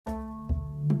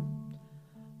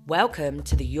Welcome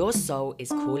to the Your Soul is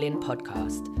Calling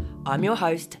podcast. I'm your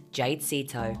host, Jade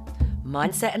Sito,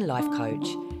 mindset and life coach,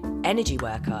 energy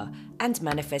worker, and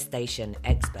manifestation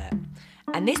expert.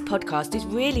 And this podcast is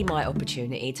really my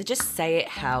opportunity to just say it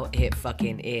how it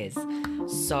fucking is.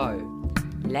 So,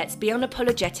 let's be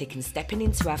unapologetic and stepping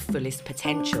into our fullest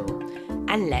potential.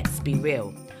 And let's be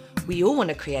real. We all want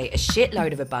to create a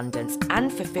shitload of abundance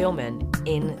and fulfillment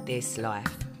in this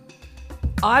life.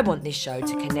 I want this show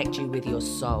to connect you with your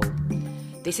soul.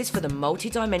 This is for the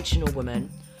multidimensional woman,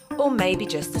 or maybe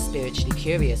just the spiritually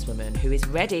curious woman who is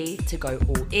ready to go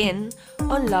all in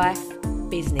on life,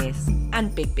 business,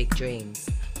 and big dreams.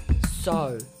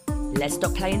 So, let's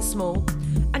stop playing small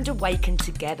and awaken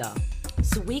together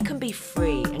so we can be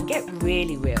free and get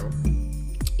really real.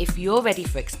 If you're ready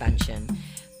for expansion,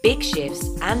 big shifts,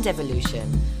 and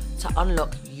evolution, to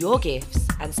unlock your gifts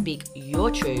and speak your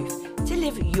truth to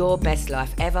live your best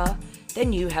life ever,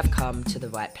 then you have come to the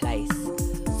right place.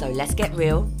 So let's get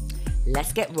real,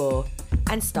 let's get raw,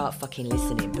 and start fucking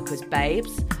listening because,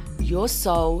 babes, your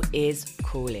soul is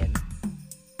calling.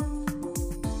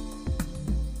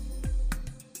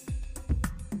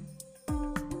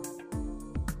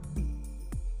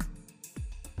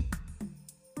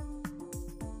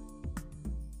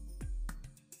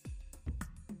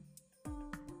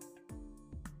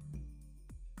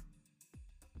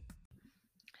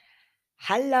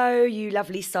 Hello, you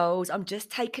lovely souls. I'm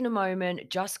just taking a moment,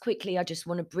 just quickly. I just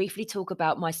want to briefly talk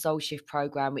about my Soul Shift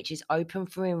program, which is open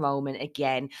for enrollment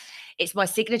again. It's my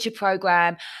signature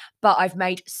program, but I've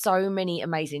made so many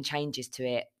amazing changes to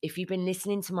it. If you've been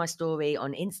listening to my story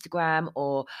on Instagram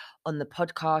or on the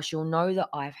podcast, you'll know that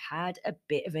I've had a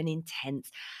bit of an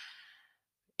intense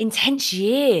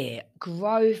year.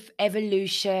 Growth,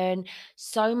 evolution,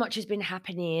 so much has been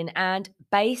happening, and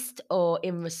based or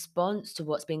in response to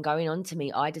what's been going on to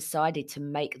me, I decided to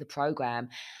make the program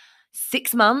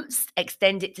 6 months,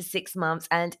 extend it to 6 months,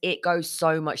 and it goes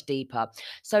so much deeper.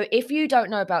 So if you don't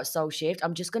know about Soul Shift,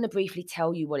 I'm just going to briefly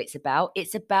tell you what it's about.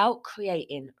 It's about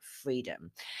creating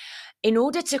freedom. In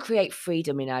order to create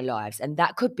freedom in our lives, and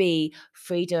that could be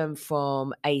freedom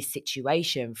from a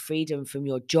situation, freedom from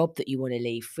your job that you want to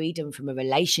leave, freedom from a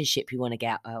relationship you want to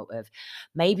get out of,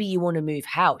 maybe you want to move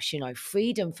house,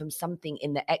 freedom from something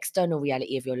in the external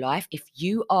reality of your life. If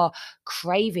you are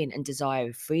craving and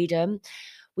desiring freedom,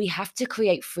 we have to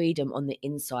create freedom on the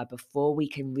inside before we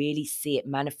can really see it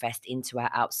manifest into our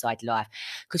outside life.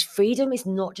 Because freedom is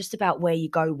not just about where you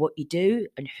go, what you do,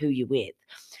 and who you're with.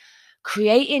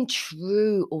 Creating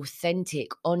true,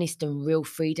 authentic, honest, and real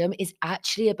freedom is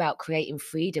actually about creating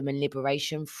freedom and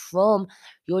liberation from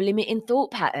your limiting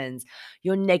thought patterns,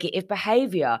 your negative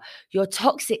behavior, your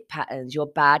toxic patterns, your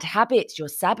bad habits, your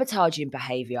sabotaging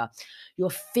behavior, your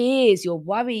fears, your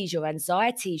worries, your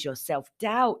anxieties, your self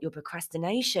doubt, your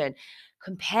procrastination,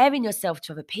 comparing yourself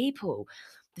to other people.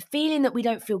 The feeling that we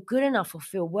don't feel good enough or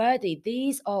feel worthy,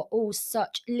 these are all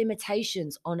such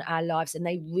limitations on our lives, and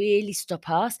they really stop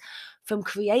us from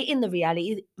creating the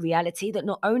reality that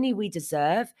not only we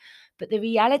deserve, but the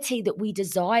reality that we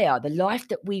desire, the life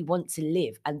that we want to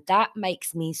live. And that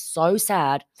makes me so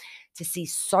sad to see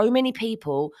so many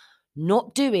people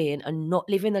not doing and not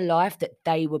living the life that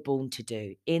they were born to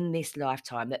do in this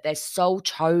lifetime, that their soul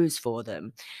chose for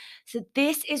them. So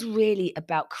this is really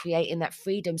about creating that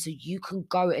freedom so you can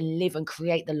go and live and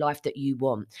create the life that you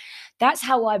want. That's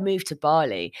how I moved to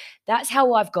Bali. That's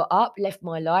how I've got up, left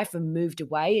my life and moved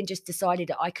away and just decided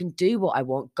that I can do what I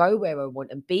want, go where I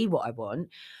want and be what I want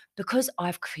because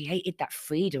I've created that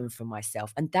freedom for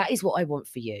myself. And that is what I want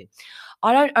for you.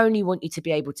 I don't only want you to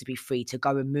be able to be free to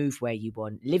go and move where you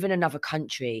want, live in another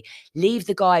country, leave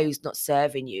the guy who's not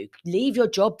serving you, leave your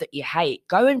job that you hate,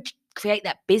 go and create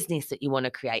that business that you want to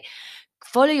create.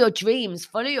 Follow your dreams,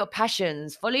 follow your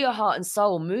passions, follow your heart and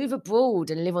soul, move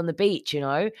abroad and live on the beach.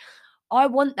 I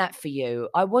want that for you.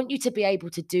 I want you to be able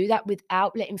to do that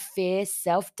without letting fear,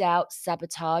 self-doubt,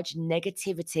 sabotage,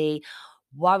 negativity,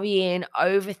 worrying,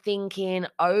 overthinking,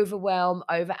 overwhelm,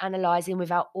 overanalyzing,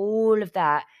 without all of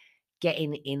that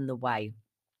getting in the way.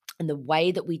 And the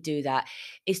way that we do that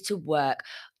is to work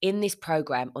in this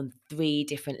program on 3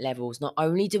 different levels. Not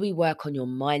only do we work on your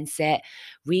mindset,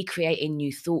 recreating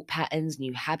new thought patterns,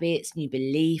 new habits, new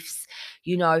beliefs,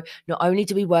 not only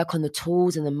do we work on the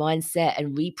tools and the mindset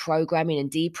and reprogramming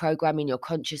and deprogramming your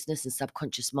consciousness and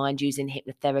subconscious mind using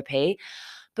hypnotherapy,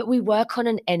 But we work on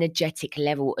an energetic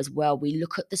level as well. We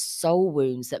look at the soul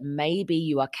wounds that maybe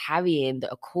you are carrying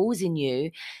that are causing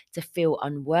you to feel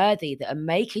unworthy, that are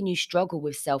making you struggle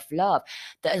with self love,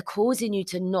 that are causing you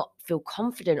to not feel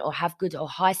confident or have good or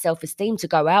high self esteem to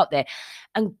go out there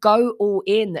and go all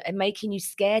in, that are making you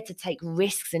scared to take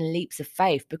risks and leaps of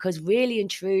faith. Because really and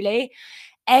truly,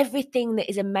 everything that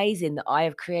is amazing that I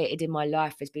have created in my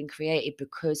life has been created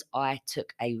because I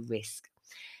took a risk.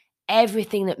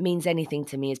 Everything that means anything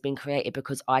to me has been created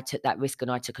because I took that risk and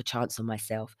I took a chance on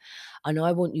myself. And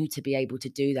I want you to be able to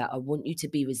do that. I want you to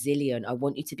be resilient. I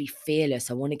want you to be fearless.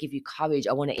 I want to give you courage.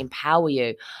 I want to empower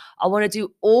you. I want to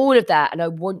do all of that. And I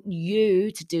want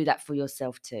you to do that for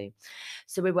yourself too.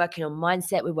 So we're working on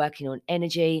mindset, we're working on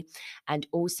energy, and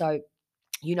also,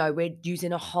 we're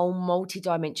using a whole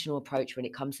multi-dimensional approach when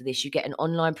it comes to this. You get an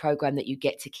online program that you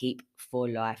get to keep for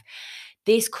life.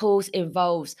 This course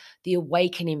involves the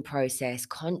awakening process,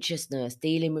 consciousness,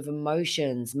 dealing with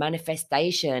emotions,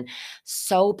 manifestation,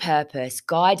 soul purpose,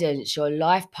 guidance, your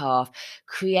life path,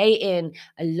 creating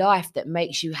a life that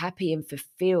makes you happy and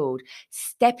fulfilled,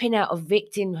 stepping out of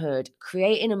victimhood,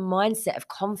 creating a mindset of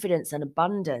confidence and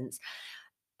abundance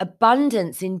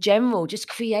in general, just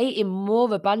creating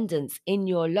more abundance in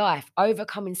your life,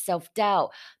 overcoming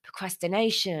self-doubt,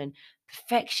 procrastination,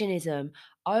 perfectionism,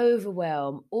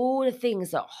 overwhelm, all the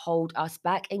things that hold us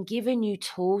back, and giving you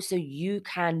tools so you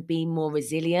can be more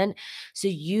resilient, so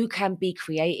you can be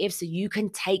creative, so you can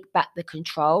take back the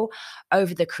control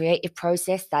over the creative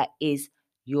process that is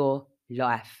your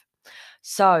life.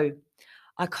 So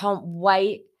I can't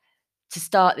wait to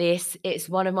start this. It's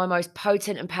one of my most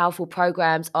potent and powerful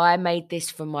programs. I made this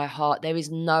from my heart. There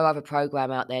is no other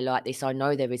program out there like this. I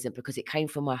know there isn't, because it came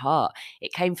from my heart.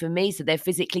 It came from me, so there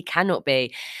physically cannot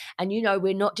be. And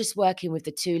we're not just working with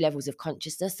the two levels of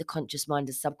consciousness, the conscious mind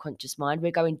and subconscious mind.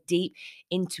 We're going deep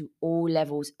into all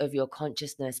levels of your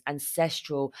consciousness: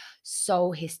 ancestral,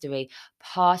 soul history,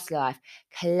 past life,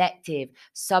 collective,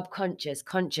 subconscious,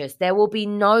 conscious. There will be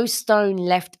no stone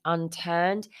left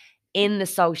unturned in the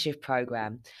Soul Shift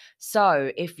program.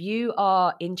 So if you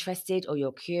are interested, or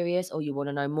you're curious, or you want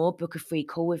to know more, book a free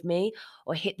call with me,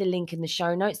 or hit the link in the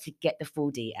show notes to get the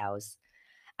full details.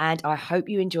 And I hope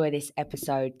you enjoy this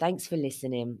episode. Thanks for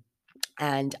listening,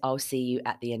 and I'll see you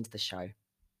at the end of the show.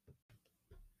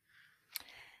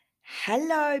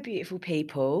 Hello, beautiful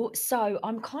people. So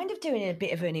I'm kind of doing a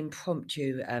bit of an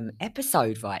impromptu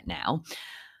episode right now.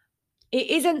 It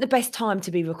isn't the best time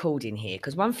to be recording here,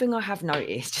 because one thing I have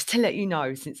noticed, just to let you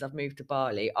know, since I've moved to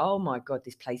Bali, oh my God,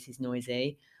 this place is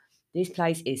noisy. This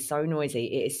place is so noisy.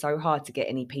 It is so hard to get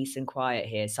any peace and quiet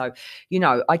here. So,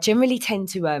 I generally tend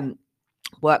to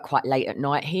work quite late at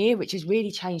night here, which has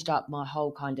really changed up my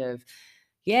whole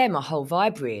my whole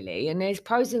vibe really. And there's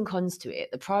pros and cons to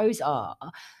it. The pros are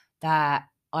that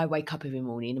I wake up every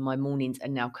morning and my mornings are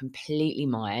now completely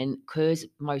mine, because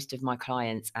most of my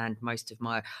clients and most of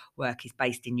my work is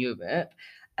based in Europe.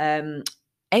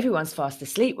 Everyone's fast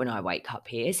asleep when I wake up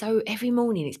here. So every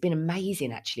morning it's been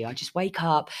amazing, actually. I just wake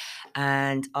up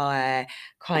and I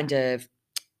kind of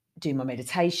do my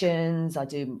meditations, I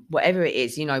do whatever it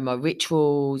is, my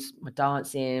rituals, my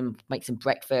dancing, make some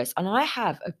breakfast, and I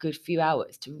have a good few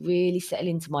hours to really settle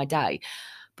into my day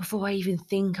before I even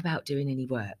think about doing any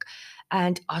work.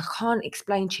 And I can't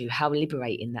explain to you how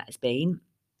liberating that has been,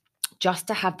 just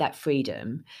to have that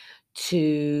freedom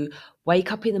to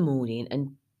wake up in the morning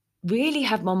and really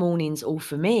have my mornings all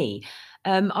for me.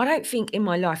 I don't think in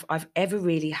my life I've ever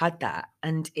really had that.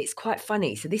 And it's quite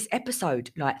funny. So this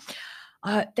episode,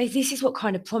 this is what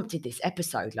kind of prompted this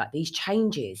episode, like these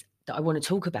changes that I want to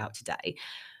talk about today,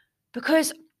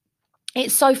 because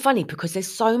it's so funny, because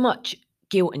there's so much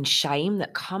guilt and shame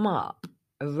that come up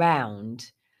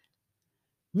around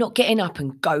not getting up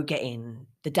and go getting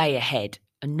the day ahead,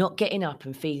 and not getting up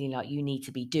and feeling like you need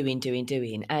to be doing.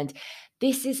 And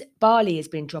Bali has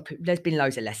been dropping, there's been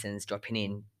loads of lessons dropping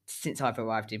in since I've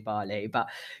arrived in Bali. But,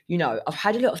 I've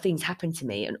had a lot of things happen to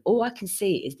me, and all I can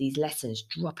see is these lessons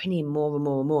dropping in more and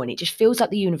more and more. And it just feels like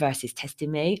the universe is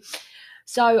testing me.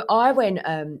 So I went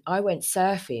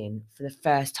surfing for the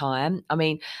first time. I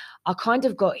mean, I kind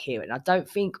of got here and I don't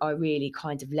think I really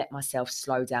kind of let myself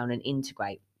slow down and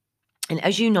integrate. And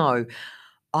as you know,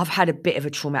 I've had a bit of a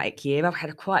traumatic year. I've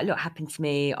had quite a lot happen to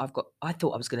me. I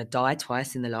thought I was going to die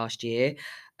twice in the last year.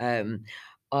 Um,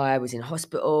 I was in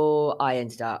hospital. I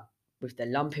ended up with the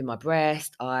lump in my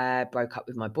breast. I broke up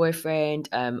with my boyfriend.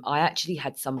 I actually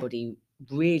had somebody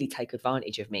really take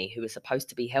advantage of me, who was supposed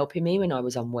to be helping me when I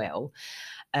was unwell.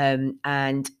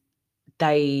 And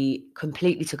they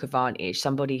completely took advantage.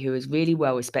 Somebody who was really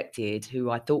well respected, who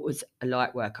I thought was a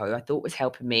light worker, who I thought was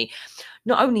helping me,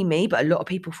 not only me, but a lot of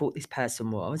people thought this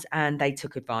person was, and they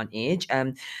took advantage.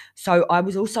 So I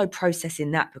was also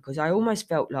processing that because I almost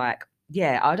felt like,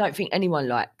 yeah, I don't think anyone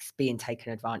likes being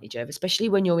taken advantage of, especially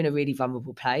when you're in a really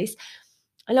vulnerable place.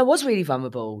 And I was really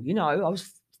vulnerable, I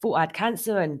was thought I had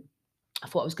cancer, and I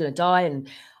thought I was going to die, and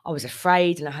I was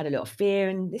afraid, and I had a lot of fear.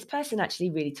 And this person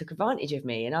actually really took advantage of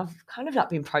me, and I've kind of like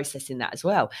been processing that as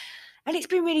well. And it's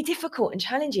been really difficult and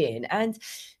challenging. And,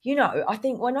 I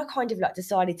think when I kind of like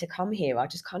decided to come here, I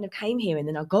just kind of came here, and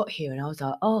then I got here and I was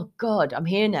like, oh God, I'm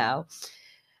here now.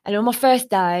 And on my first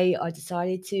day, I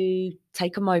decided to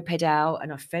take a moped out,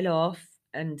 and I fell off.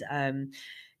 And,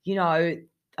 you know,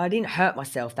 I didn't hurt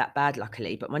myself that bad,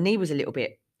 luckily, but my knee was a little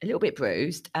bit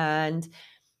bruised. And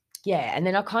yeah, and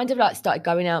then I kind of like started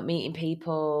going out, meeting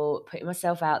people, putting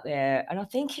myself out there. And I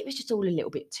think it was just all a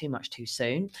little bit too much too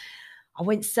soon. I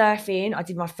went surfing. I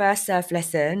did my first surf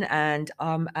lesson, and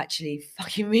I'm actually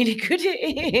fucking really good at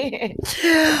it.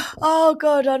 Oh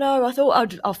God, I know. I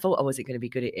thought I wasn't going to be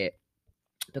good at it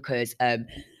because I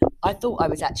thought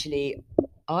that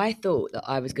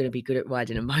I was going to be good at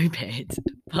riding a moped,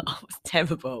 but I was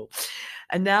terrible.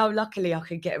 And now, luckily, I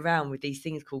can get around with these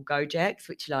things called Gojeks,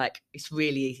 which, like, it's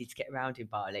really easy to get around in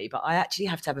Bali. But I actually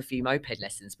have to have a few moped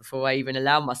lessons before I even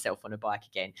allow myself on a bike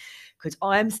again, because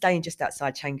I'm staying just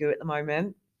outside Canggu at the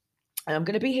moment. And I'm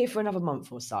going to be here for another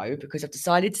month or so because I've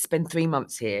decided to spend 3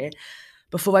 months here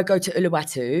before I go to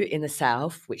Uluwatu in the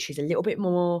south, which is a little bit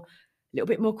more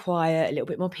quiet, a little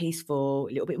bit more peaceful,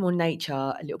 a little bit more nature,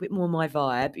 a little bit more my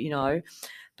vibe.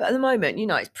 But at the moment,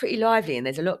 it's pretty lively and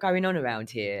there's a lot going on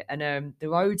around here. And the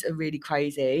roads are really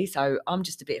crazy. So I'm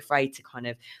just a bit afraid to kind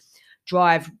of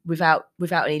drive without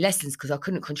any lessons because I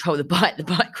couldn't control the bike. The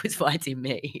bike was fighting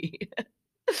me.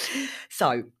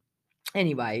 So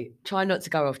anyway, try not to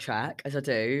go off track as I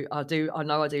do. I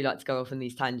know I do like to go off on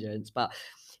these tangents, but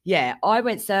yeah, I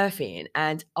went surfing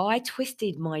and I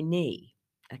twisted my knee.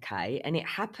 Okay. And it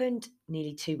happened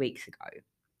nearly 2 weeks ago.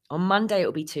 On Monday,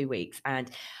 it'll be 2 weeks.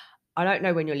 And I don't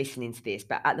know when you're listening to this,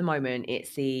 but at the moment,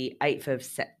 it's the 8th of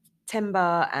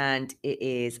September and it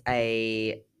is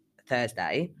a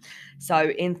Thursday. So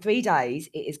in 3 days,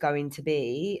 it is going to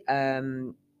be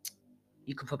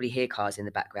you can probably hear cars in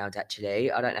the background,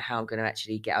 actually. I don't know how I'm going to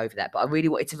actually get over that, but I really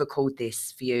wanted to record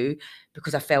this for you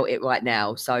because I felt it right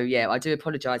now. So, yeah, I do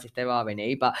apologise if there are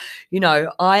any, but,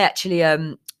 I actually,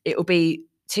 it'll be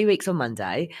 2 weeks on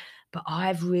Monday, but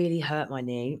I've really hurt my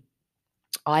knee.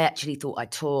 I actually thought I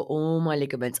tore all my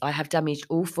ligaments. I have damaged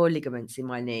all 4 ligaments in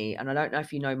my knee. And I don't know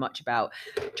if you know much about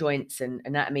joints and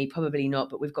anatomy, probably not,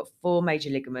 but we've got 4 major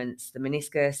ligaments: the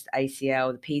meniscus, the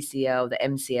ACL, the PCL, the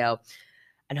MCL,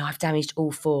 and I've damaged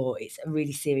all 4. It's a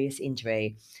really serious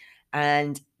injury.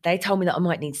 And they told me that I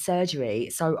might need surgery.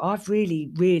 So I've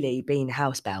really, really been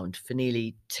housebound for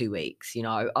nearly 2 weeks.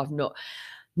 I've not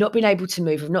been able to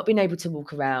move. I've not been able to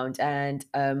walk around. And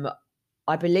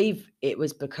I believe it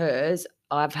was because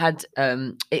I've had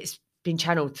it's been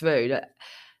channeled through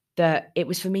that it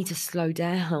was for me to slow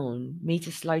down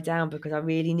because I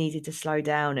really needed to slow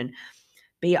down and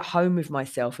be at home with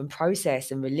myself and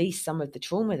process and release some of the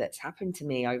trauma that's happened to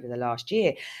me over the last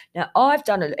year. Now,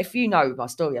 if you know my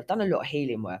story, I've done a lot of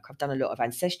healing work. I've done a lot of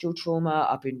ancestral trauma.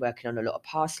 I've been working on a lot of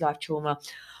past life trauma.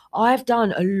 I've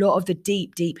done a lot of the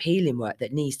deep, deep healing work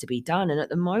that needs to be done. And at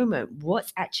the moment,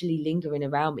 what's actually lingering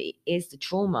around me is the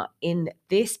trauma in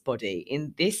this body,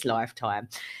 in this lifetime,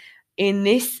 in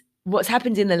this what's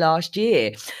happened in the last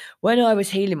year. When I was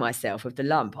healing myself of the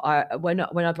lump, when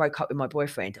I broke up with my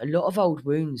boyfriend, a lot of old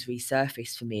wounds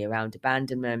resurfaced for me around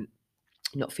abandonment,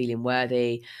 not feeling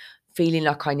worthy, feeling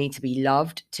like I need to be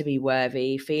loved to be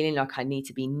worthy, feeling like I need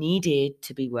to be needed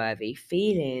to be worthy,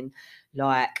 feeling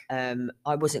like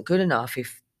I wasn't good enough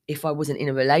if I wasn't in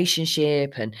a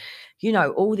relationship, and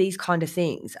all these kind of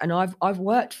things. And I've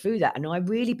worked through that, and I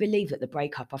really believe that the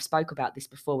breakup, I've spoke about this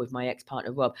before with my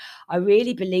ex-partner Rob, I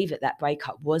really believe that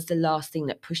breakup was the last thing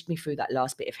that pushed me through that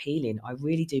last bit of healing. I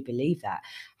really do believe that.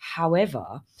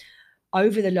 However,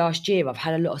 over the last year, I've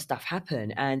had a lot of stuff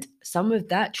happen, and some of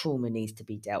that trauma needs to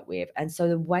be dealt with. And so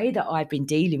the way that I've been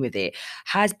dealing with it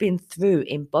has been through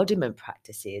embodiment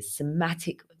practices,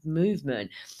 somatic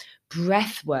movement,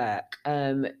 breath work,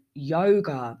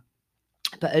 yoga,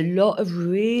 but a lot of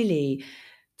really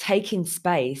taking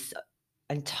space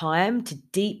and time to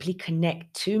deeply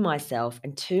connect to myself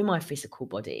and to my physical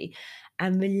body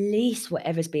and release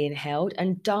whatever's being held.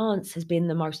 And dance has been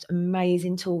the most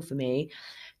amazing tool for me.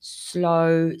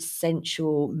 Slow,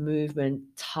 sensual movement,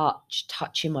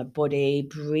 touching my body,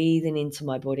 breathing into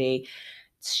my body,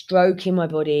 stroking my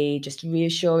body, just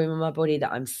reassuring my body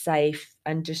that I'm safe,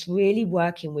 and just really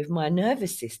working with my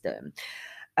nervous system.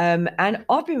 And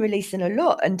I've been releasing a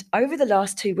lot. And over the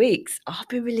last 2 weeks, I've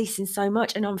been releasing so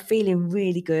much and I'm feeling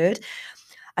really good.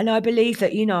 And I believe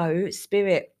that,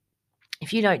 spirit,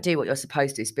 if you don't do what you're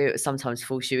supposed to, spirit will sometimes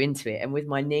force you into it. And with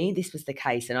my knee, this was the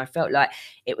case. And I felt like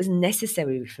it was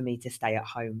necessary for me to stay at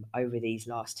home over these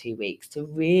last 2 weeks to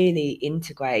really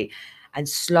integrate and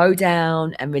slow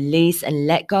down and release and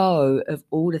let go of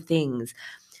all the things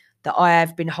that I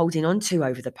have been holding on to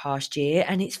over the past year.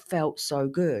 And it's felt so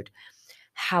good.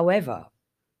 However,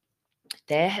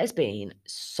 there has been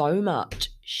so much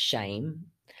shame,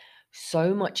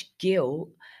 so much guilt,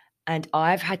 and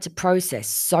I've had to process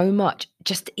so much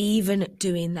just even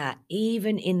doing that,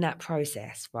 even in that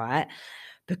process, right?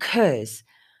 Because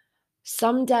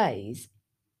some days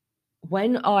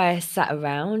when I sat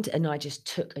around and I just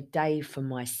took a day for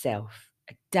myself,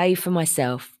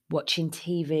 watching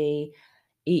TV,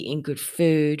 eating good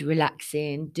food,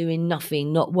 relaxing, doing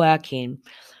nothing, not working,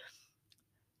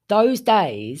 those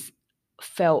days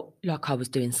felt like I was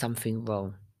doing something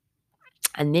wrong.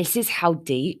 And this is how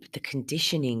deep the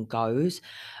conditioning goes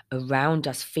around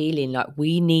us feeling like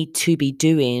we need to be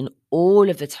doing all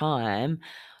of the time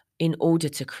in order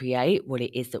to create what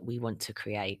it is that we want to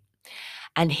create.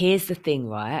 And here's the thing,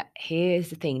 right? Here's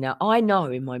the thing. Now, I know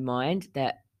in my mind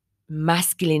that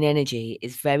masculine energy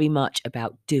is very much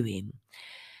about doing,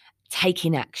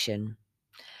 taking action,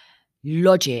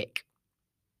 logic,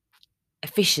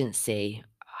 efficiency,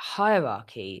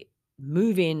 hierarchy,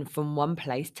 moving from one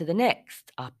place to the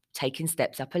next, up taking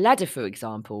steps up a ladder, for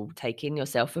example, taking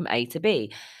yourself from A to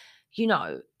B.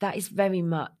 That is very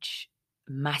much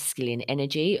masculine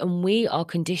energy, and we are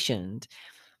conditioned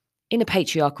in a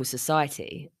patriarchal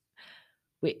society,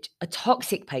 which a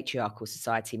toxic patriarchal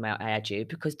society, may I add you,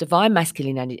 because divine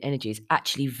masculine energy is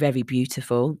actually very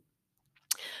beautiful.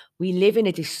 We live in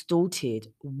a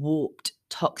distorted, warped,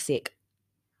 toxic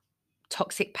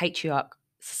patriarch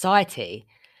society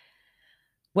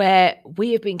where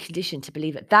we have been conditioned to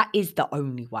believe that that is the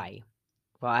only way,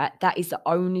 right? That is the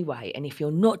only way. And if you're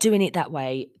not doing it that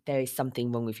way, there is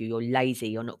something wrong with you. You're lazy.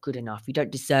 You're not good enough. You don't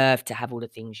deserve to have all the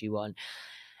things you want.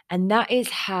 And that is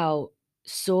how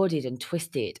sordid and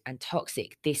twisted and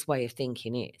toxic this way of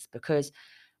thinking is. Because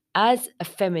as a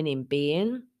feminine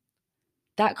being,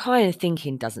 that kind of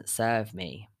thinking doesn't serve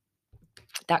me.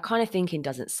 That kind of thinking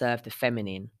doesn't serve the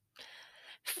feminine.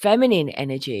 Feminine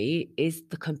energy is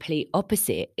the complete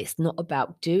opposite. It's not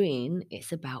about doing,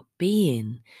 it's about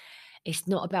being. It's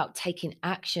not about taking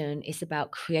action, it's about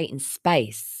creating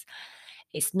space.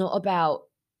 It's not about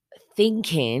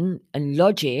thinking and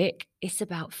logic, it's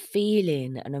about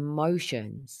feeling and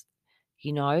emotions.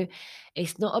 You know,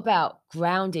 it's not about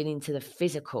grounding into the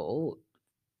physical,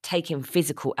 taking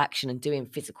physical action and doing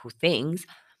physical things.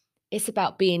 It's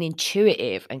about being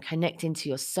intuitive and connecting to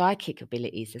your psychic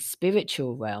abilities, the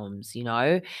spiritual realms.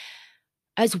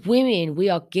 As women, we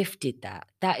are gifted that.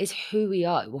 That is who we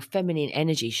are. Well, feminine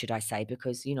energy, should I say,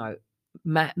 because,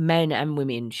 men and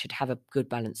women should have a good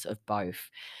balance of both.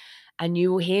 And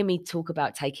you will hear me talk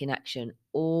about taking action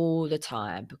all the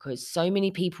time because so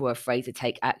many people are afraid to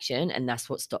take action, and that's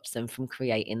what stops them from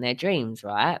creating their dreams,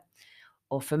 right?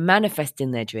 Or for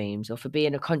manifesting their dreams or for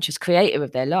being a conscious creator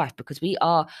of their life, because we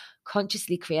are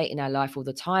consciously creating our life all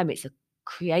the time. It's a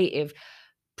creative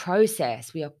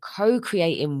process. We are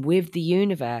co-creating with the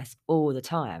universe all the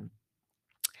time.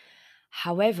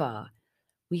 However,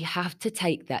 we have to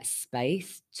take that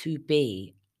space to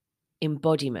be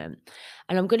embodiment.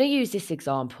 And I'm going to use this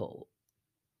example.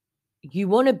 You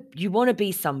want to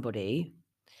be somebody,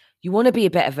 you want to be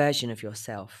a better version of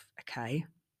yourself, okay?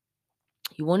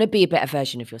 You want to be a better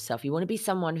version of yourself. You want to be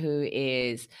someone who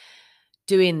is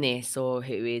doing this or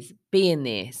who is being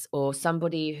this, or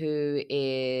somebody who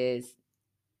is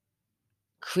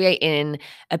creating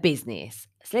a business.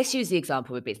 So let's use the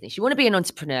example of a business. You want to be an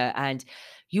entrepreneur and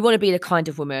you want to be the kind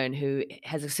of woman who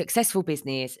has a successful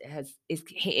business, is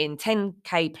hitting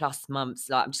 10K plus months.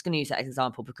 Like, I'm just going to use that as an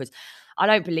example because I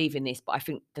don't believe in this, but I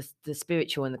think the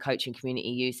spiritual and the coaching community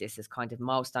use this as kind of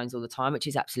milestones all the time, which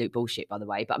is absolute bullshit, by the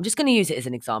way. But I'm just going to use it as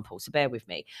an example, so bear with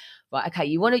me. Right? Okay,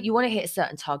 you want to hit a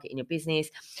certain target in your business.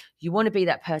 You want to be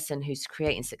that person who's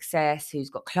creating success, who's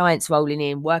got clients rolling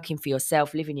in, working for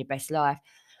yourself, living your best life.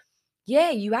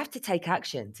 Yeah, you have to take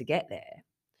action to get there.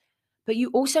 But you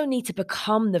also need to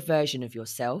become the version of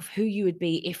yourself who you would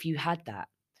be if you had that.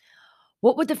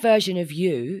 What would the version of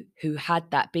you who had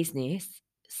that business,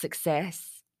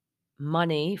 success,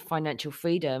 money, financial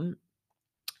freedom,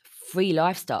 free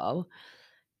lifestyle,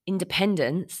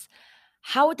 independence,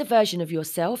 How would the version of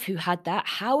yourself who had that,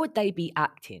 how would they be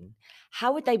acting?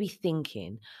 How would they be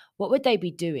thinking? What would they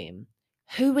be doing?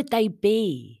 Who would they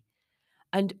be?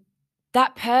 And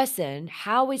that person,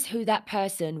 how is who that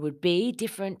person would be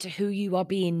different to who you are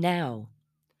being now?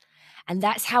 And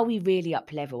that's how we really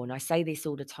up level. And I say this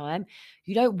all the time.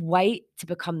 You don't wait to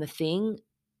become the thing.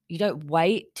 You don't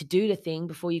wait to do the thing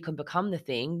before you can become the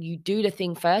thing. You do the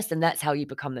thing first, and that's how you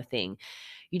become the thing.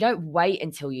 You don't wait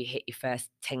until you hit your first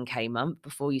 10K month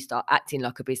before you start acting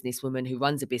like a businesswoman who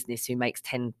runs a business who makes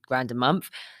 10 grand a month.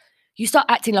 You start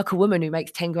acting like a woman who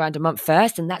makes 10 grand a month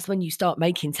first, and that's when you start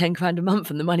making 10 grand a month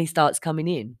and the money starts coming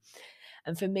in.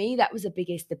 And for me, that was the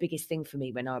biggest thing for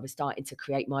me when I was starting to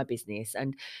create my business.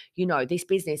 And, this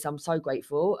business, I'm so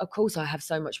grateful. Of course, I have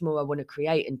so much more I want to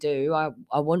create and do.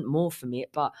 I want more from it,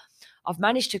 but I've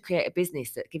managed to create a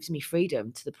business that gives me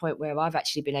freedom to the point where I've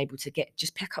actually been able to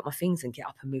just pick up my things and get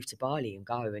up and move to Bali and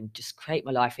go and just create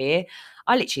my life here.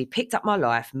 I literally picked up my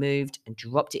life, moved and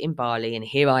dropped it in Bali, and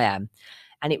here I am.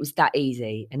 And it was that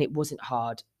easy and it wasn't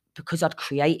hard because I'd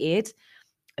created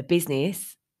a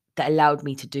business that allowed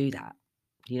me to do that,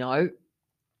 you know?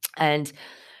 And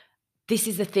this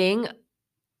is the thing,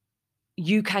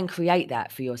 you can create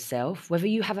that for yourself, whether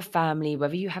you have a family,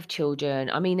 whether you have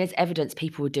children. I mean, there's evidence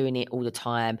people are doing it all the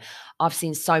time. I've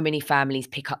seen so many families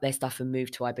pick up their stuff and move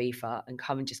to Ibiza and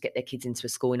come and just get their kids into a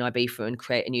school in Ibiza and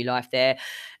create a new life there.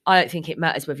 I don't think it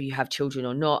matters whether you have children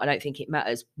or not. I don't think it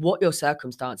matters what your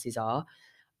circumstances are.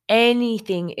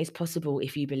 Anything is possible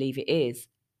if you believe it is.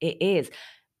 It is.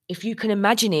 If you can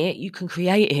imagine it, you can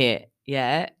create it.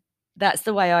 Yeah. That's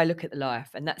the way I look at the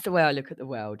life, and that's the way I look at the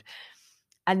world.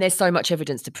 And there's so much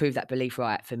evidence to prove that belief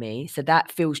right for me. So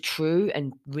that feels true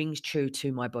and rings true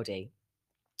to my body.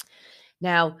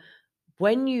 Now,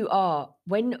 when we are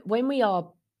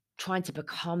trying to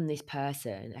become this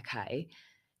person, okay,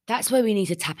 that's where we need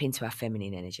to tap into our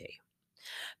feminine energy.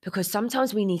 Because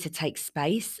sometimes we need to take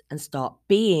space and start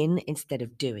being instead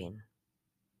of doing.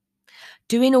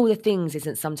 Doing all the things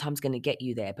isn't sometimes going to get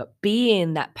you there, but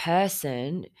being that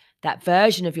person, that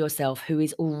version of yourself who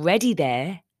is already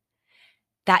there,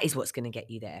 that is what's going to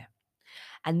get you there.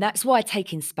 And that's why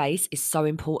taking space is so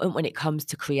important when it comes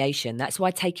to creation. That's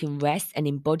why taking rest and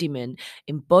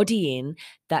embodying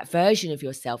that version of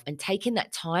yourself and taking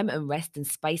that time and rest and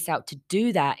space out to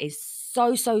do that is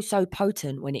so, so, so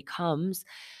potent when it comes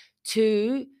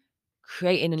to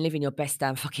creating and living your best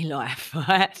damn fucking life,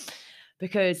 right?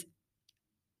 Because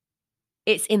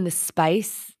it's in the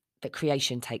space that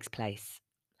creation takes place.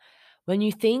 When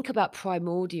you think about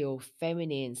primordial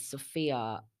feminine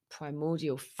Sophia,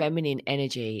 primordial feminine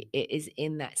energy, it is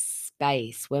in that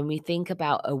space. When we think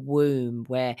about a womb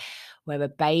where a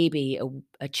baby,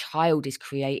 a child is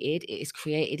created, it is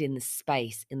created in the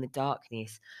space, in the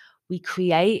darkness. We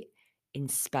create in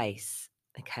space,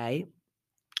 okay?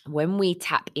 When we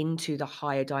tap into the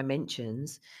higher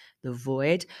dimensions, the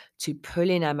void, to pull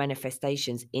in our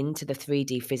manifestations into the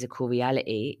 3D physical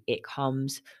reality, it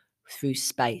comes through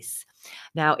space.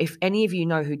 Now, if any of you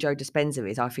know who Joe Dispenza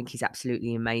is, I think he's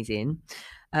absolutely amazing.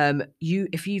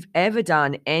 If you've ever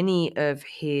done any of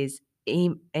his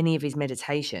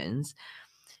meditations,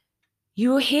 you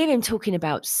will hear him talking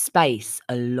about space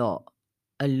a lot,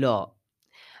 a lot.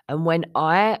 And when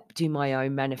I do my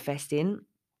own manifesting,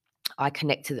 I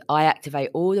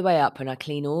activate all the way up and I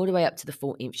clean all the way up to the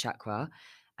 14th chakra.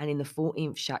 And in the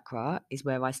 14th chakra is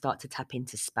where I start to tap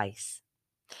into space.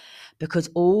 Because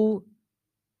all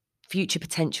future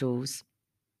potentials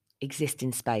exist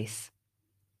in space.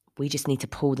 We just need to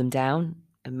pull them down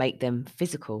and make them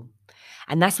physical.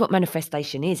 And that's what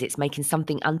manifestation is. It's making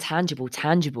something untangible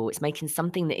tangible. It's making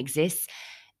something that exists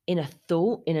in a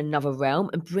thought, in another realm,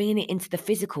 and bringing it into the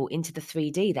physical, into the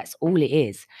 3D. That's all it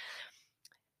is.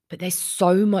 But there's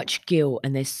so much guilt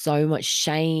and there's so much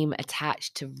shame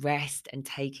attached to rest and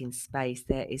taking space.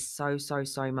 There is so, so,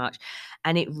 so much.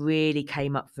 And it really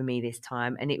came up for me this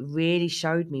time. And it really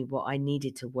showed me what I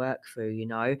needed to work through,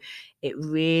 It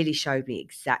really showed me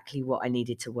exactly what I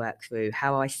needed to work through,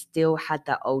 how I still had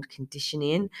that old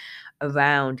conditioning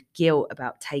around guilt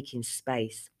about taking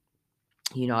space.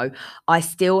 I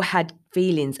still had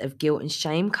feelings of guilt and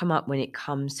shame come up when it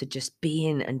comes to just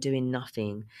being and doing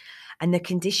nothing. And the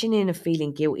conditioning of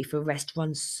feeling guilty for rest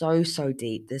runs so, so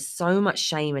deep. There's so much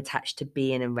shame attached to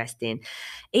being and resting.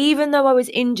 Even though I was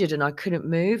injured and I couldn't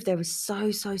move, there was so,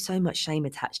 so, so much shame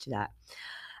attached to that.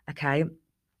 Okay.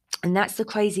 And that's the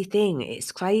crazy thing.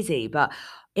 It's crazy, but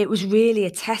it was really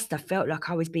a test. I felt like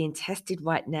I was being tested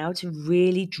right now to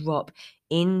really drop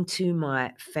into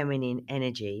my feminine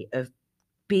energy of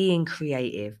being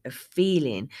creative, of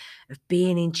feeling, of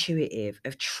being intuitive,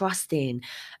 of trusting,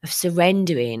 of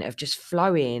surrendering, of just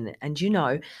flowing. And,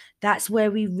 that's where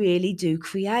we really do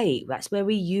create. That's where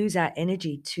we use our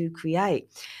energy to create.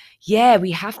 Yeah,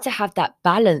 we have to have that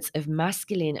balance of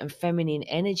masculine and feminine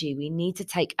energy. We need to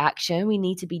take action. We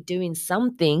need to be doing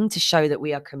something to show that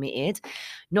we are committed,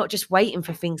 not just waiting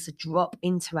for things to drop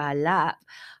into our lap,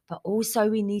 but also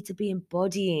we need to be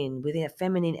embodying within a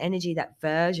feminine energy that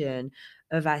version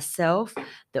of ourselves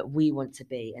that we want to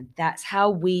be. And that's how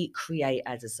we create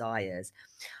our desires.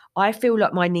 I feel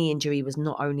like my knee injury was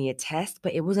not only a test,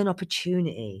 but it was an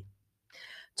opportunity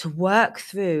to work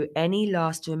through any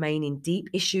last remaining deep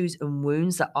issues and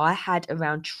wounds that I had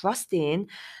around trusting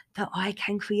that I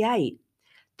can create,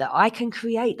 that I can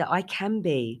create, that I can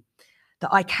be,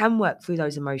 that I can work through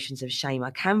those emotions of shame.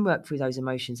 I can work through those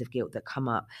emotions of guilt that come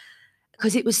up.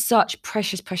 Because it was such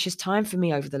precious, precious time for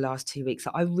me over the last 2 weeks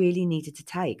that I really needed to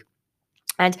take.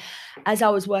 And as I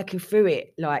was working through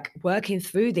it, like working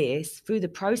through this, through the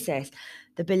process,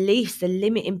 the beliefs, the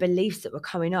limiting beliefs that were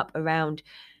coming up around,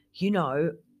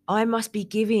 I must be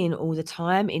giving all the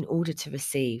time in order to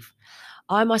receive.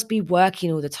 I must be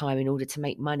working all the time in order to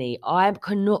make money. I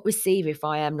cannot receive if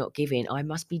I am not giving. I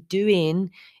must be doing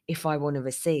if I want to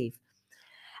receive.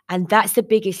 And that's the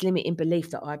biggest limiting belief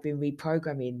that I've been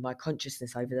reprogramming my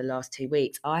consciousness over the last 2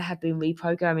 weeks. I have been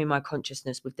reprogramming my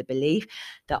consciousness with the belief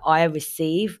that I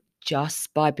receive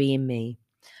just by being me.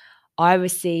 I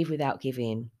receive without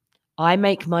giving. I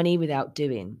make money without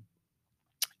doing.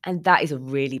 And that is a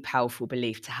really powerful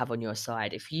belief to have on your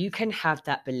side. If you can have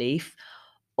that belief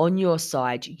on your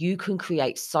side, you can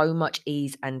create so much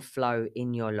ease and flow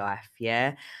in your life.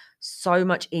 Yeah. So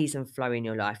much ease and flow in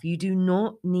your life. You do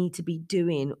not need to be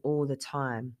doing all the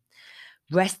time.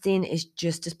 Resting is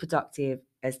just as productive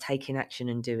as taking action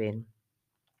and doing.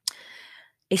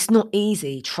 It's not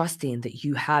easy trusting that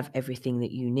you have everything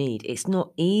that you need. It's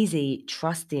not easy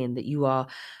trusting that you are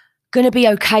going to be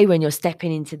okay when you're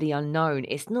stepping into the unknown.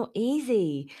 It's not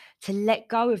easy to let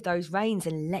go of those reins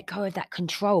and let go of that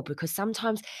control, because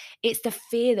sometimes it's the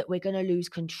fear that we're going to lose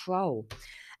control.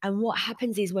 And what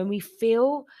happens is when we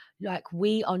feel like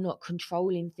we are not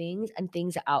controlling things and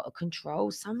things are out of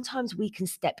control, sometimes we can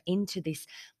step into this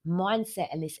mindset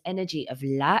and this energy of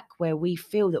lack where we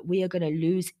feel that we are going to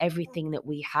lose everything that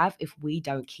we have if we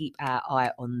don't keep our eye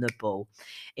on the ball,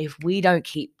 if we don't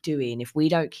keep doing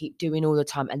all the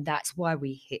time. And that's why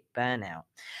we hit burnout.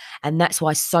 And that's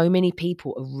why so many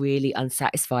people are really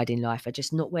unsatisfied in life, are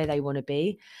just not where they want to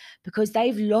be, because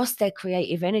they've lost their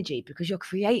creative energy, because your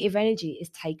creative energy is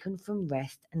taken from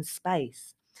rest and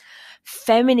space.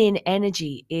 Feminine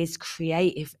energy is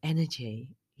creative energy.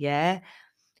 Yeah.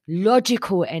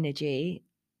 Logical energy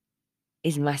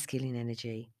is masculine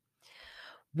energy.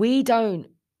 We don't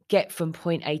get from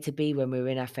point A to B when we're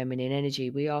in our feminine energy.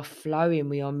 We are flowing,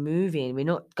 we are moving, we're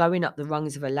not going up the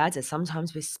rungs of a ladder.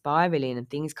 Sometimes we're spiraling and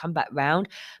things come back round,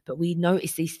 but we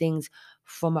notice these things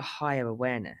from a higher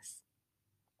awareness.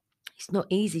 It's not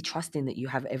easy trusting that you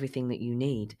have everything that you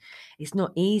need. It's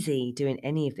not easy doing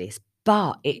any of this,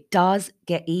 but it does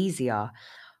get easier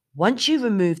once you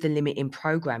remove the limiting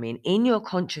programming in your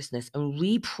consciousness and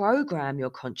reprogram your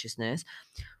consciousness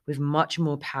with much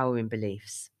more power in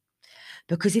beliefs.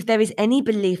 Because if there is any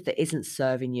belief that isn't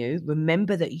serving you,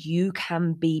 remember that you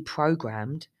can be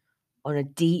programmed on a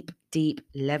deep, deep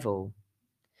level.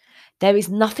 There is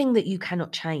nothing that you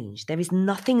cannot change. There is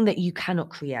nothing that you cannot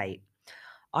create.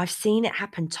 I've seen it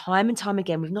happen time and time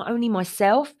again with not only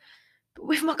myself, but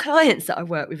with my clients that I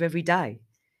work with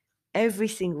every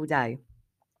single day.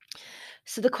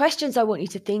 So the questions I want you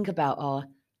to think about are,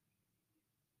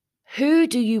 who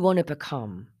do you want to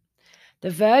become? The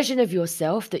version of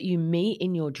yourself that you meet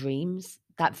in your dreams,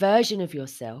 that version of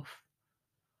yourself,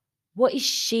 what is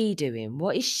she doing?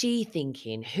 What is she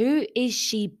thinking? Who is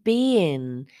she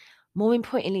being? More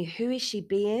importantly, who is she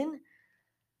being?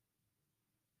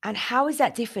 And how is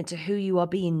that different to who you are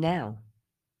being now?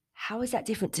 How is that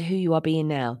different to who you are being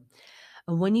now?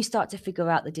 And when you start to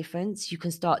figure out the difference, you can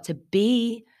start to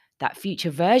be that future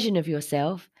version of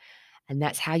yourself. And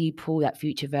that's how you pull that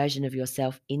future version of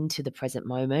yourself into the present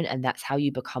moment. And that's how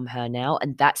you become her now.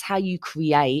 And that's how you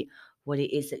create what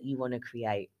it is that you want to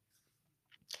create.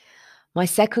 My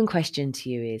second question to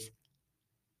you is,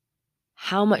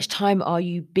 how much time are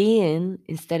you being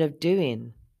instead of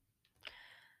doing?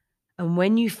 And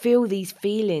when you feel these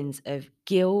feelings of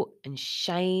guilt and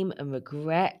shame and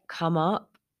regret come up,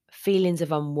 feelings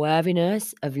of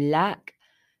unworthiness, of lack,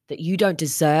 that you don't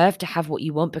deserve to have what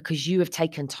you want because you have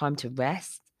taken time to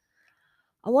rest,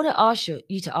 I want to ask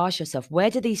you to ask yourself, where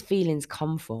do these feelings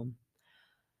come from?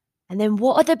 And then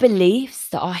what are the beliefs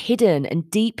that are hidden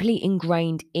and deeply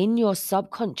ingrained in your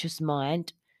subconscious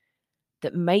mind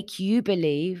that make you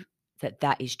believe that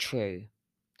that is true?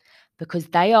 Because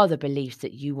they are the beliefs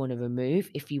that you want to remove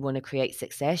if you want to create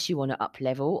success, you want to up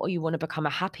level, or you want to become a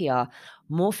happier,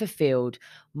 more fulfilled,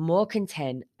 more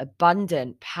content,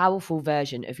 abundant, powerful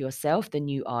version of yourself than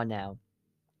you are now.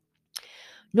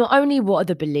 Not only what are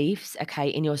the beliefs, okay,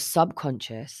 in your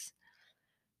subconscious,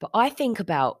 but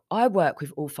I work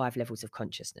with all 5 levels of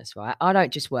consciousness, right? I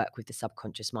don't just work with the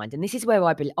subconscious mind. And this is where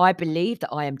I believe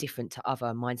that I am different to other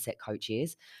mindset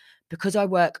coaches because I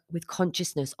work with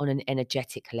consciousness on an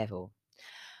energetic level.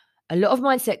 A lot of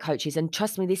mindset coaches, and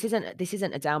trust me, this isn't a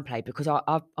downplay because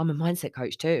I'm a mindset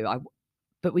coach too.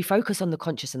 But we focus on the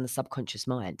conscious and the subconscious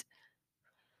mind.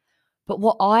 But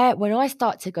when I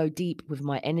start to go deep with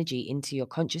my energy into your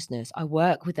consciousness, I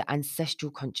work with the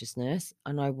ancestral consciousness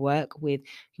and I work with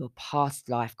your past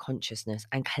life consciousness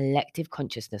and collective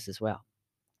consciousness as well.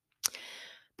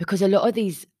 Because a lot of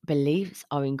these beliefs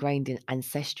are ingrained in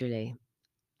ancestrally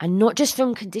and not just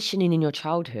from conditioning in your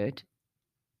childhood,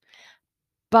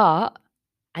 but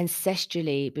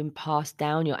ancestrally been passed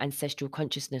down your ancestral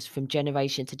consciousness from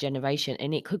generation to generation.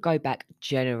 And it could go back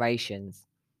generations.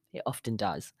 It often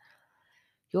does.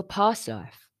 Your past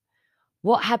life.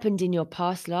 What happened in your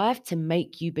past life to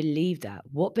make you believe that?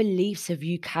 What beliefs have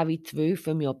you carried through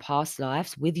from your past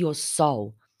lives with your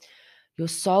soul? Your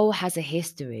soul has a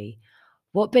history.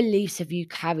 What beliefs have you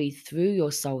carried through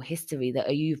your soul history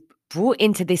that you've brought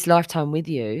into this lifetime with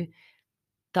you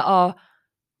that are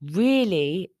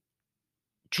really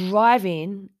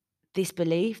driving this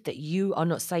belief that you are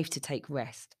not safe to take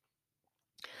rest?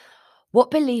 What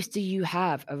beliefs do you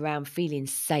have around feeling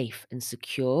safe and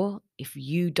secure if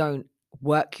you don't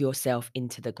work yourself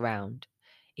into the ground?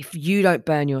 If you don't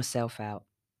burn yourself out?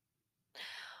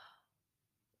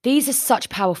 These are such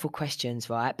powerful questions,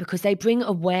 right? Because they bring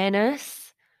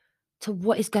awareness to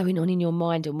what is going on in your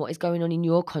mind and what is going on in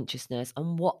your consciousness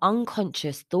and what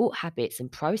unconscious thought habits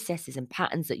and processes and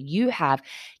patterns that you have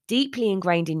deeply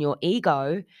ingrained in your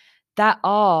ego that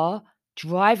are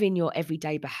driving your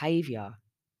everyday behavior.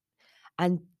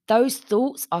 And those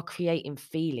thoughts are creating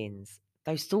feelings.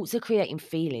 Those thoughts are creating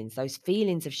feelings. Those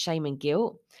feelings of shame and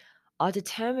guilt are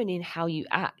determining how you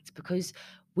act because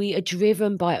we are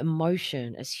driven by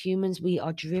emotion. As humans, we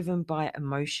are driven by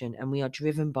emotion and we are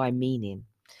driven by meaning.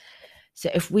 So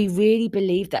if we really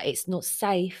believe that it's not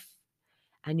safe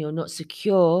and you're not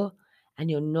secure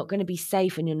and you're not going to be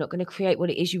safe and you're not going to create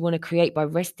what it is you want to create by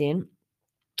resting,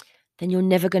 then you're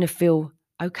never going to feel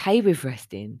okay with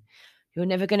resting. You're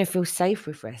never going to feel safe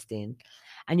with resting.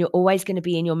 And you're always going to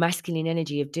be in your masculine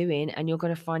energy of doing, and you're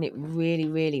going to find it really,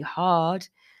 really hard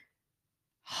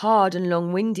and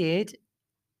long-winded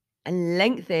and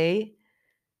lengthy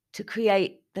to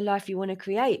create the life you want to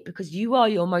create because you are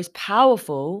your most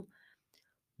powerful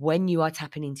when you are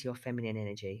tapping into your feminine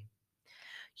energy.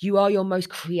 You are your most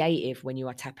creative when you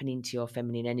are tapping into your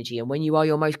feminine energy. And when you are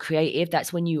your most creative,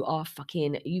 that's when you are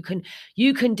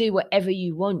you can do whatever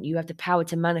you want. You have the power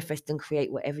to manifest and create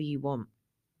whatever you want.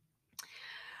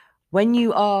 When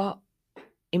you are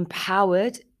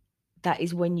empowered, that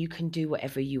is when you can do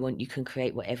whatever you want. You can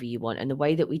create whatever you want. And the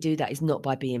way that we do that is not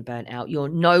by being burnt out.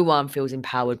 No one feels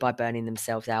empowered by burning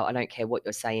themselves out. I don't care what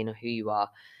you're saying or who you are.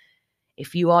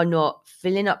 If you are not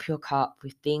filling up your cup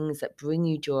with things that bring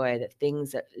you joy, that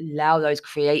things that allow those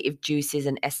creative juices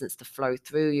and essence to flow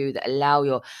through you, that allow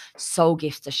your soul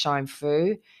gifts to shine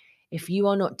through, if you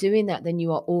are not doing that, then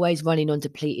you are always running on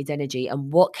depleted energy.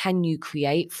 And what can you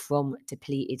create from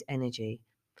depleted energy?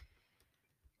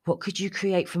 What could you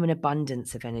create from an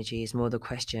abundance of energy is more the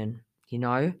question, you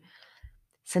know?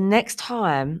 So next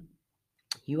time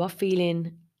you are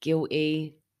feeling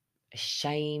guilty,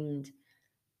 ashamed,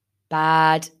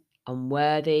 bad,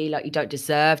 unworthy, like you don't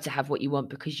deserve to have what you want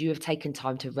because you have taken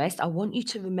time to rest, I want you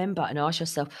to remember and ask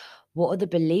yourself, what are the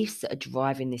beliefs that are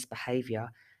driving this behavior?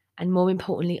 And more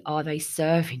importantly, are they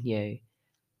serving you?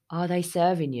 Are they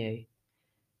serving you?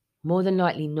 More than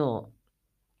likely not.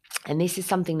 And this is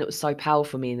something that was so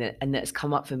powerful for me and that's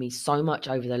come up for me so much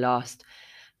over the last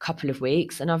couple of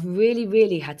weeks. And I've really,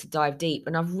 really had to dive deep.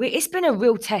 And it's been a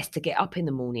real test to get up in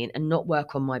the morning and not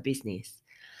work on my business.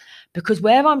 Because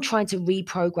where I'm trying to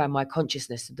reprogram my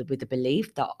consciousness with the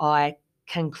belief that I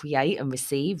can create and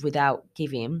receive without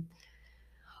giving.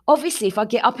 Obviously, if I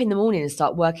get up in the morning and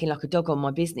start working like a dog on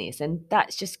my business, and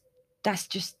that's just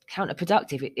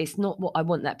counterproductive. It's not what I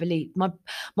want that belief.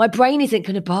 My brain isn't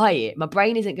going to buy it. My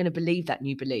brain isn't going to believe that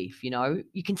new belief, you know?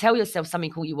 You can tell yourself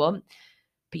something all you want,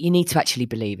 but you need to actually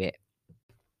believe it.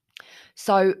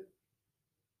 So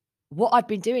what I've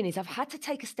been doing is I've had to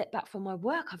take a step back from my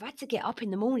work. I've had to get up in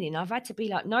the morning. I've had to be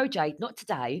like, no, Jade, not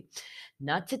today.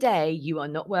 Not today. You are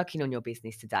not working on your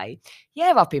business today.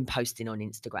 Yeah, I've been posting on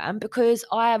Instagram because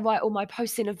I write all my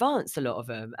posts in advance, a lot of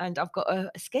them. And I've got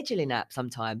a scheduling app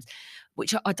sometimes,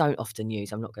 which I don't often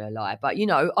use, I'm not going to lie. But,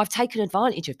 I've taken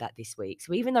advantage of that this week.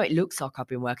 So even though it looks like I've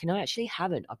been working, I actually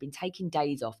haven't. I've been taking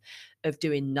days off of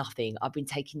doing nothing. I've been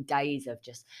taking days of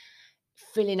just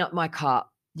filling up my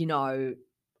cup,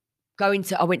 I went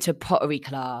to pottery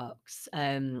class,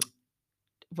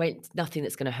 went nothing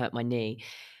that's gonna hurt my knee.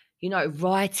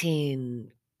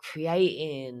 Writing,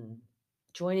 creating,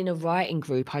 joining a writing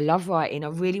group. I love writing. I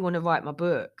really wanna write my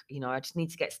book, I just need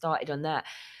to get started on that.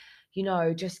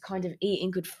 Just kind of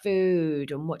eating good food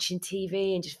and watching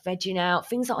TV and just vegging out,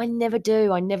 things that I never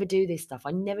do. I never do this stuff.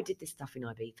 I never did this stuff in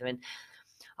Ibiza, and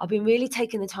I've been really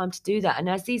taking the time to do that. And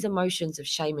as these emotions of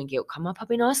shame and guilt come up, I've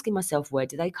been asking myself, where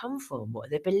do they come from? What are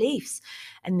their beliefs?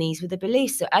 And these were the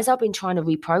beliefs. So as I've been trying to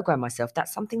reprogram myself,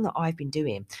 that's something that I've been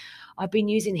doing. I've been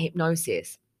using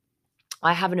hypnosis.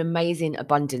 I have an amazing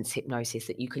abundance hypnosis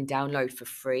that you can download for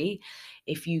free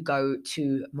if you go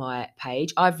to my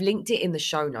page. I've linked it in the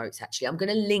show notes, actually. I'm going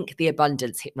to link the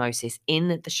abundance hypnosis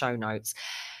in the show notes,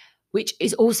 which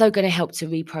is also going to help to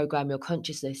reprogram your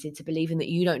consciousness into believing that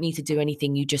you don't need to do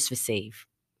anything, you just receive.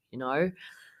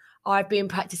 I've been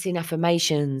practicing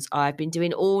affirmations. I've been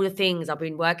doing all the things. I've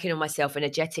been working on myself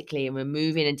energetically and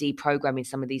removing and deprogramming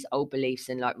some of these old beliefs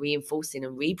and like reinforcing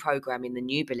and reprogramming the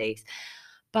new beliefs.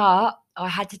 But I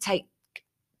had to take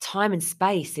time and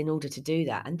space in order to do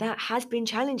that. And that has been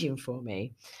challenging for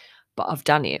me, but I've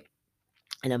done it.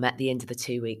 And I'm at the end of the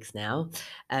 2 weeks now.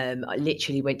 I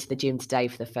literally went to the gym today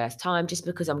for the first time just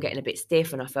because I'm getting a bit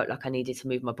stiff and I felt like I needed to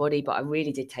move my body, but I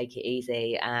really did take it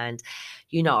easy. And,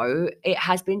 it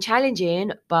has been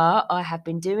challenging, but I have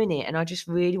been doing it. And I just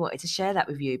really wanted to share that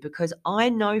with you because I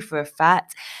know for a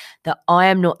fact that I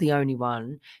am not the only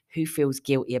one who feels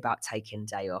guilty about taking a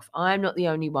day off. I am not the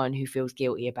only one who feels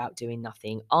guilty about doing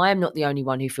nothing. I am not the only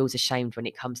one who feels ashamed when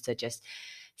it comes to just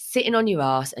sitting on your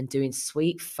ass and doing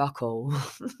sweet fuck all.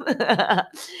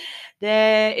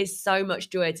 There is so much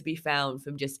joy to be found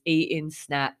from just eating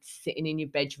snacks, sitting in your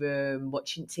bedroom,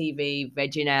 watching TV,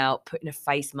 vegging out, putting a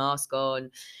face mask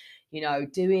on,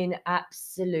 doing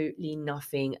absolutely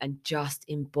nothing and just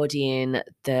embodying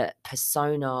the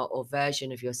persona or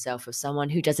version of yourself of someone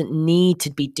who doesn't need to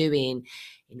be doing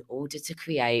in order to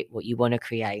create what you want to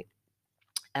create.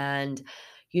 And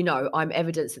I'm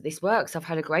evidence that this works. I've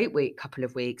had a great couple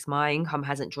of weeks. My income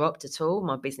hasn't dropped at all.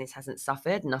 My business hasn't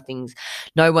suffered.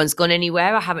 No one's gone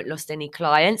anywhere. I haven't lost any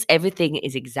clients. Everything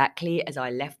is exactly as I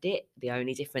left it. The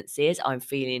only difference is I'm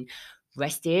feeling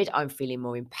rested. I'm feeling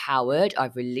more empowered.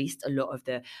 I've released a lot of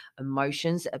the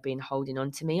emotions that have been holding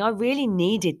on to me. I really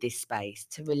needed this space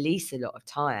to release a lot of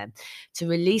time, to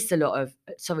release a lot of,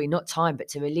 sorry, not time, but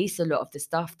to release a lot of the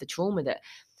stuff, the trauma that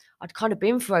I'd kind of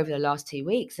been through over the last 2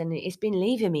 weeks, and it's been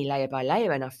leaving me layer by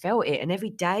layer, and I felt it. And every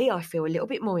day I feel a little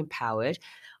bit more empowered.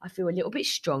 I feel a little bit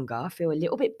stronger. I feel a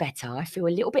little bit better. I feel a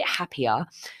little bit happier.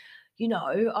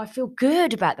 I feel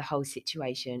good about the whole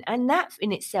situation. And that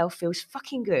in itself feels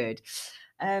fucking good.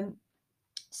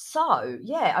 So,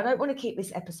 yeah, I don't want to keep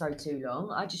this episode too long.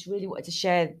 I just really wanted to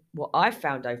share what I've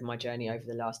found over my journey over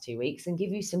the last 2 weeks and give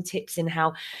you some tips in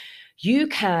how you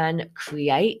can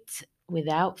create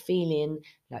without feeling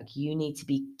like you need to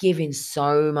be giving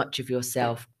so much of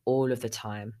yourself all of the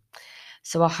time.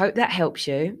 So I hope that helps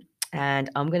you, and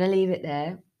I'm going to leave it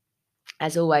there.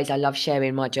 As always, I love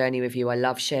sharing my journey with you. I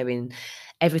love sharing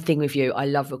everything with you. I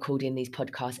love recording these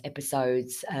podcast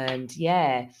episodes, and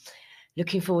yeah,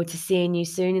 looking forward to seeing you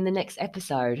soon in the next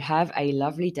episode. Have a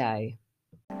lovely day.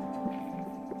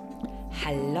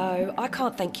 Hello, I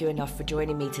can't thank you enough for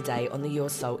joining me today on the Your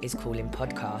Soul is Calling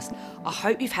podcast. I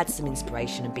hope you've had some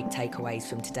inspiration and big takeaways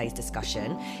from today's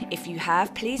discussion. If you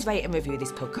have, please rate and review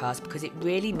this podcast because it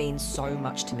really means so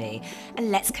much to me.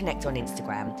 And let's connect on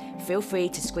Instagram. Feel free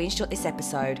to screenshot this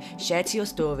episode, share to your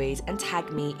stories, and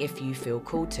tag me if you feel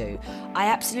called to. I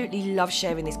absolutely love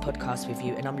sharing this podcast with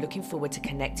you, and I'm looking forward to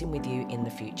connecting with you in the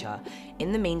future.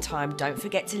 In the meantime, don't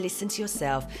forget to listen to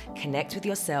yourself, connect with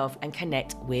yourself, and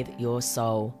connect with your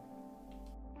soul.